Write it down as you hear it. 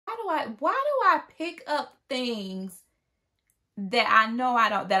why do I pick up things that I know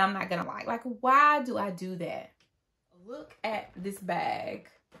that I'm not gonna like? Like, why do I do that? Look at this bag.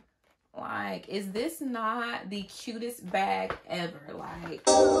 Like, is this not the cutest bag ever? Like,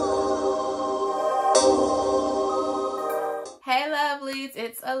 hey lovelies,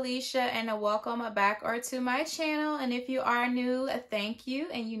 it's Alicia and welcome back to my channel. And if you are new, thank you,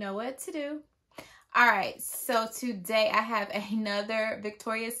 and you know what to do. All right, so today I have another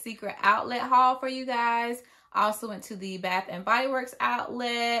Victoria's Secret outlet haul for you guys. I also went to the Bath and Body Works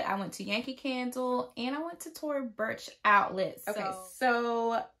outlet. I went to Yankee Candle, and I went to Tory Burch outlet. Okay,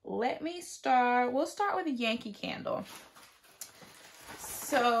 so let me start. We'll start with a Yankee Candle.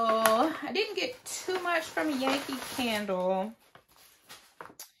 So I didn't get too much from a Yankee Candle.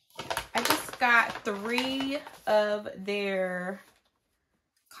 I just got 3 of their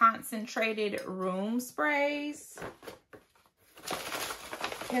concentrated room sprays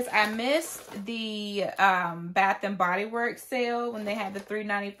because I missed the Bath and Body Works sale when they had the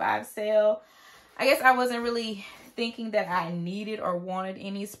 $3.95 sale. I guess I wasn't really thinking that I needed or wanted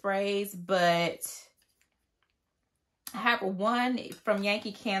any sprays, but I have one from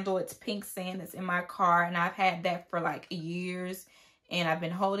Yankee Candle. It's pink sand. That's in my car, and I've had that for like years, and I've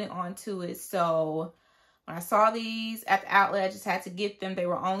been holding on to it. So when I saw these at the outlet, I just had to get them. They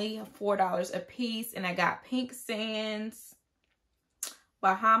were only $4 a piece, and I got Pink Sands,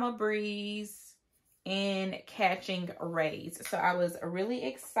 Bahama Breeze, and Catching Rays. So I was really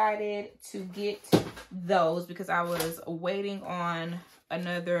excited to get those because I was waiting on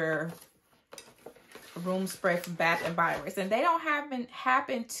another room spray from Bath and Body Works, and they don't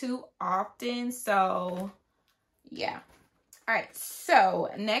happen too often. So yeah. All right, so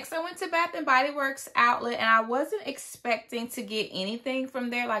next I went to Bath and Body Works outlet, and I wasn't expecting to get anything from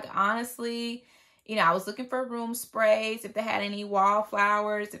there. Like, honestly, you know, I was looking for room sprays, if they had any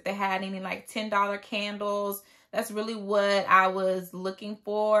wallflowers, if they had any like $10 candles. That's really what I was looking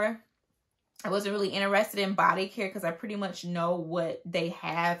for. I wasn't really interested in body care because I pretty much know what they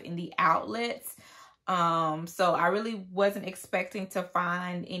have in the outlets. So I really wasn't expecting to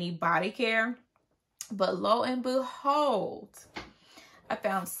find any body care. But lo and behold, I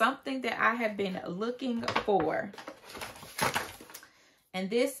found something that I have been looking for. And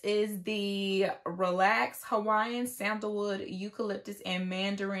this is the Relax Hawaiian Sandalwood Eucalyptus and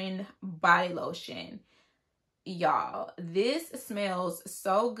Mandarin Body Lotion. Y'all, this smells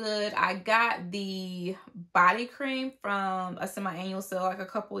so good. I got the body cream from a semi-annual sale like a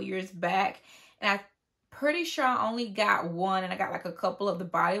couple of years back, and I'm pretty sure I only got one, and I got like a couple of the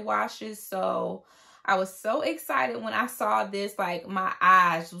body washes. So I was so excited when I saw this. Like, my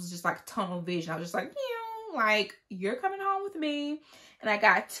eyes was just like tunnel vision. I was just like, you know, like, you're coming home with me. And I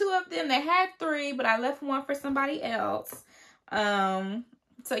got 2 of them. They had 3, but I left one for somebody else.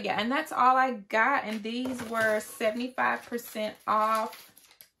 So yeah, and that's all I got. And these were 75% off.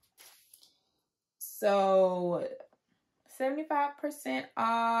 So 75%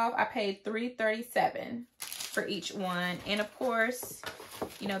 off. I paid $3.37 for each one. And of course,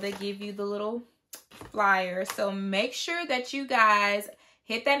 you know, they give you the little flyer. So make sure that you guys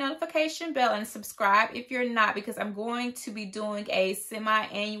hit that notification bell and subscribe if you're not, because I'm going to be doing a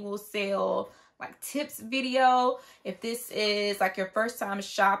semi-annual sale like tips video. If this is like your first time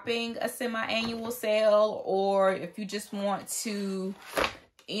shopping a semi-annual sale, or if you just want to,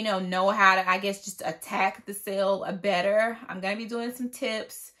 you know how to, I guess, just attack the sale better, I'm going to be doing some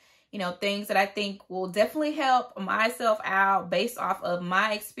tips, you know, things that I think will definitely help myself out based off of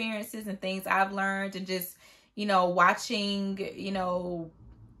my experiences and things I've learned, and just, you know, watching, you know,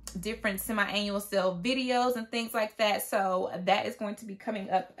 different semi-annual sale videos and things like that. So that is going to be coming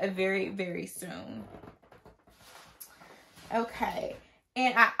up very, very soon. Okay.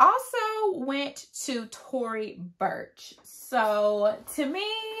 And I also went to Tory Burch. So to me,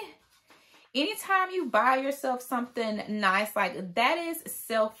 anytime you buy yourself something nice, like, that is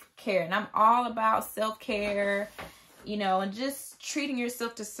self-care. And I'm all about self-care, you know, and just treating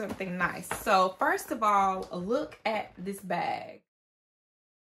yourself to something nice. So first of all, look at this bag.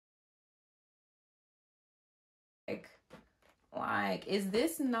 Like, is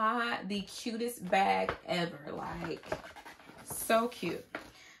this not the cutest bag ever? Like, so cute.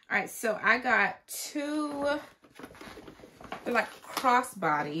 All right, so I got 2, they're like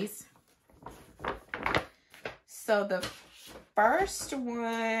crossbodies. So the first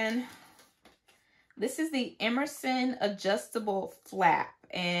one, this is the Emerson adjustable flap,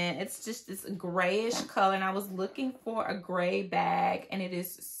 and it's just this grayish color, and I was looking for a gray bag, and it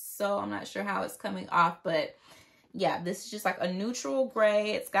is so, I'm not sure how it's coming off, but yeah, this is just like a neutral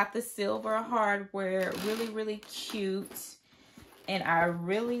gray. It's got the silver hardware, really, really cute. And I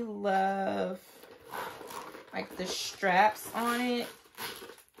really love like the straps on it.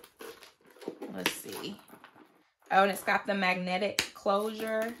 Let's see. Oh, and it's got the magnetic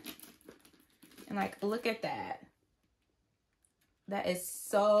closure. And like, look at that. That is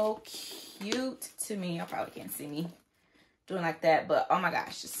so cute to me. Y'all probably can't see me doing like that, but oh my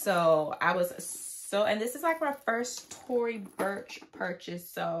gosh. So I was so, and this is like my first Tory Burch purchase,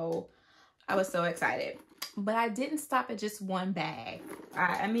 so I was so excited. But I didn't stop at just one bag.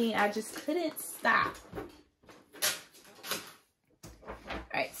 I mean, I just couldn't stop. All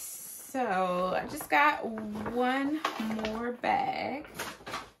right, so I just got one more bag.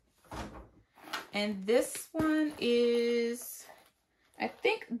 And this one is, I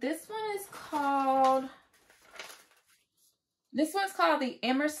think this one is called, this one's called the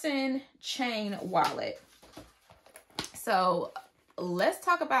Emerson Chain Wallet. So let's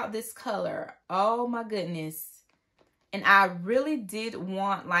talk about this color. Oh my goodness. And I really did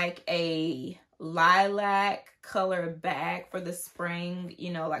want like a lilac color bag for the spring.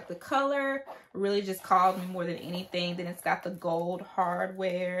 You know, like the color really just called me more than anything. Then it's got the gold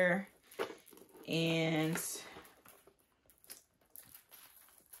hardware. And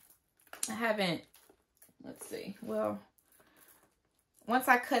I haven't, let's see. Well, once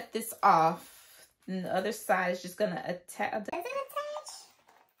I cut this off, then the other side is just gonna attach. Does it attach?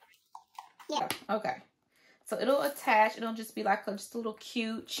 Yeah. Okay. So it'll attach. It'll just be like just a little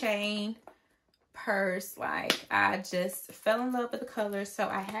cute chain purse. Like, I just fell in love with the color, so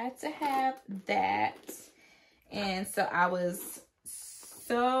I had to have that. And so I was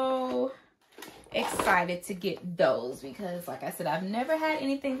so excited to get those because, like I said, I've never had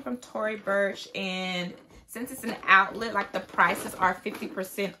anything from Tory Burch, and since it's an outlet, like the prices are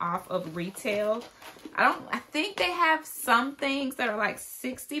 50% off of retail. I think they have some things that are like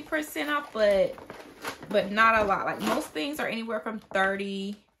 60% off, but not a lot. Like most things are anywhere from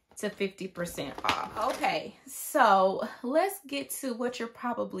 30 to 50% off. Okay, so let's get to what you're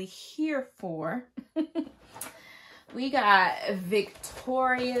probably here for. We got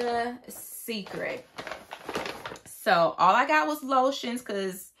Victoria's Secret. So all I got was lotions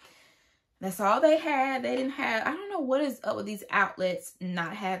because that's all they had. They didn't have, I don't know what is up with these outlets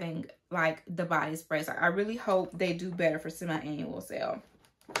not having like the body sprays. Like, I really hope they do better for semi-annual sale.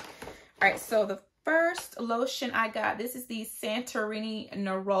 All right, so the first lotion I got, this is the Santorini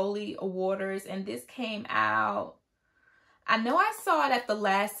Neroli Waters, and this came out, I know I saw it at the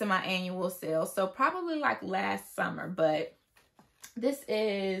last semi-annual sale, so probably like last summer, but this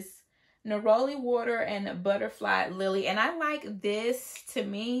is Neroli Water and Butterfly Lily, and I like this. To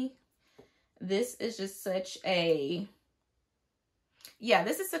me, this is just such a, yeah,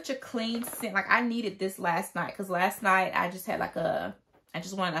 this is such a clean scent. Like, I needed this last night because last night I just had like I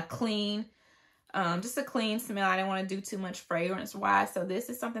just wanted a clean, just a clean smell. I didn't want to do too much fragrance wise. So this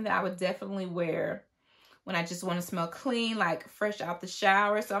is something that I would definitely wear when I just want to smell clean, like fresh out the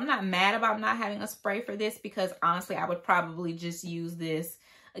shower. So I'm not mad about not having a spray for this because honestly, I would probably just use this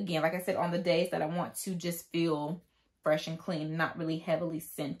again, like I said, on the days that I want to just feel fresh and clean, not really heavily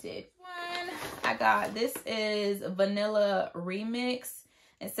scented. One I got, this is Vanilla Remix.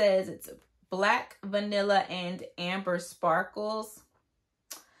 It says it's black vanilla and amber sparkles.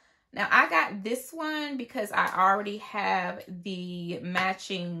 Now I got this one because I already have the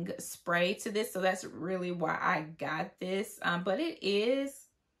matching spray to this, so that's really why I got this. But it is,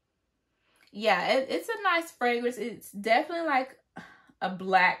 yeah, it's a nice fragrance. It's definitely like a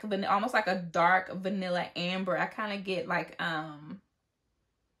black, almost like a dark vanilla amber. I kind of get like, I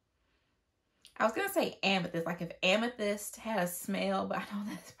was going to say amethyst, like if amethyst had a smell, but I know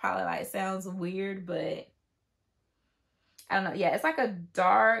that's probably like, sounds weird, but I don't know. Yeah, it's like a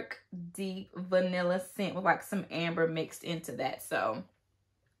dark, deep vanilla scent with like some amber mixed into that. So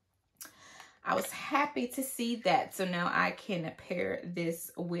I was happy to see that. So now I can pair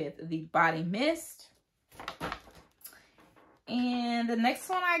this with the body mist. And the next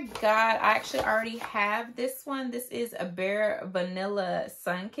one I got, I actually already have this one. This is a Bare Vanilla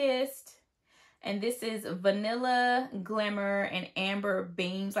Sunkissed. And this is Vanilla Glimmer and Amber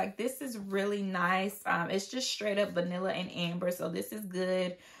Beams. Like, this is really nice. It's just straight up vanilla and amber. So this is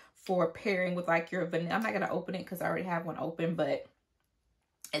good for pairing with like your vanilla. I'm not going to open it because I already have one open. But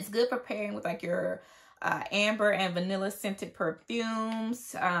it's good for pairing with like your amber and vanilla scented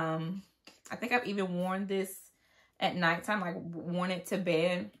perfumes. I think I've even worn this at nighttime, like worn it to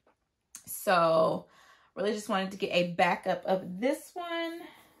bed. So really just wanted to get a backup of this one.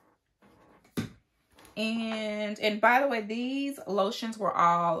 And by the way, these lotions were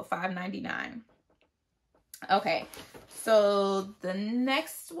all $5.99. Okay, so the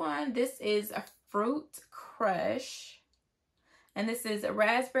next one, this is a Fruit Crush. And this is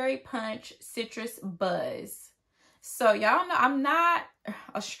Raspberry Punch Citrus Buzz. So y'all know I'm not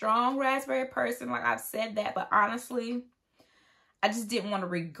a strong raspberry person, like I've said that, but honestly, I just didn't want to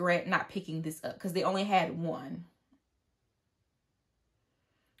regret not picking this up because they only had one.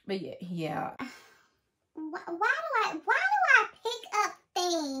 But yeah. Why do I pick up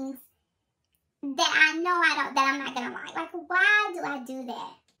things that I know that I'm not gonna like? Like, why do I do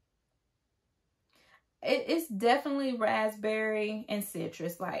that? It's definitely raspberry and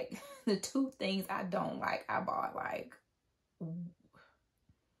citrus. Like, the two things I don't like, I bought. Like,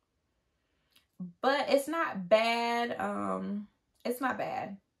 but it's not bad. It's not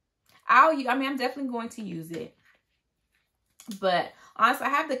bad. I'm definitely going to use it. But honestly, I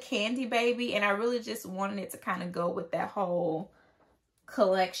have the Candy Baby, and I really just wanted it to kind of go with that whole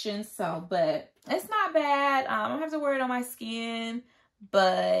collection. So, but it's not bad. I don't have to wear it on my skin,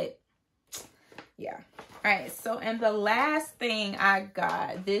 but yeah. All right, so and the last thing I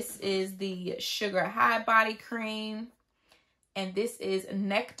got, this is the Sugar High Body Cream, and this is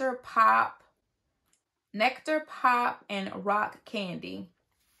Nectar Pop and Rock Candy.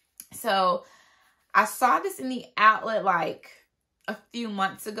 So I saw this in the outlet like a few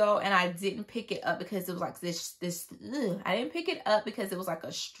months ago, and I didn't pick it up because it was like this I didn't pick it up because it was like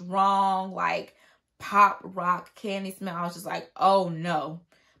a strong like pop rock candy smell. I was just like, oh no.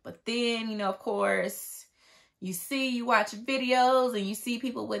 But then, you know, of course, you watch videos and you see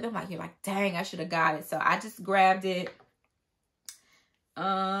people with them, like, you're like, dang, I should have got it. So I just grabbed it.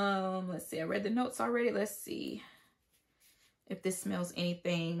 Let's see, I read the notes already. Let's see if this smells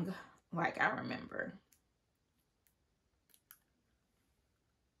anything like I remember.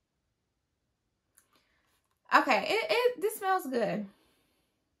 Okay, this smells good.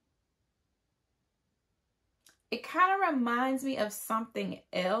 It kind of reminds me of something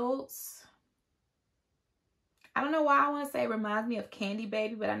else. I don't know why I want to say it reminds me of Candy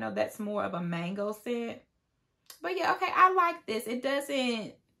Baby, but I know that's more of a mango scent. But yeah, okay, I like this. It's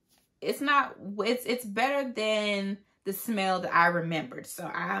better than the smell that I remembered. So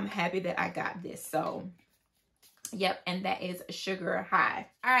I'm happy that I got this. So yep, and that is Sugar High.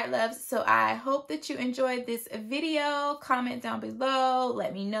 All right, loves, so I hope that you enjoyed this video. Comment down below.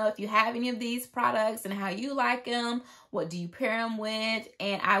 Let me know if you have any of these products and how you like them. What do you pair them with?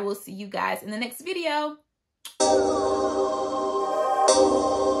 And I will see you guys in the next video.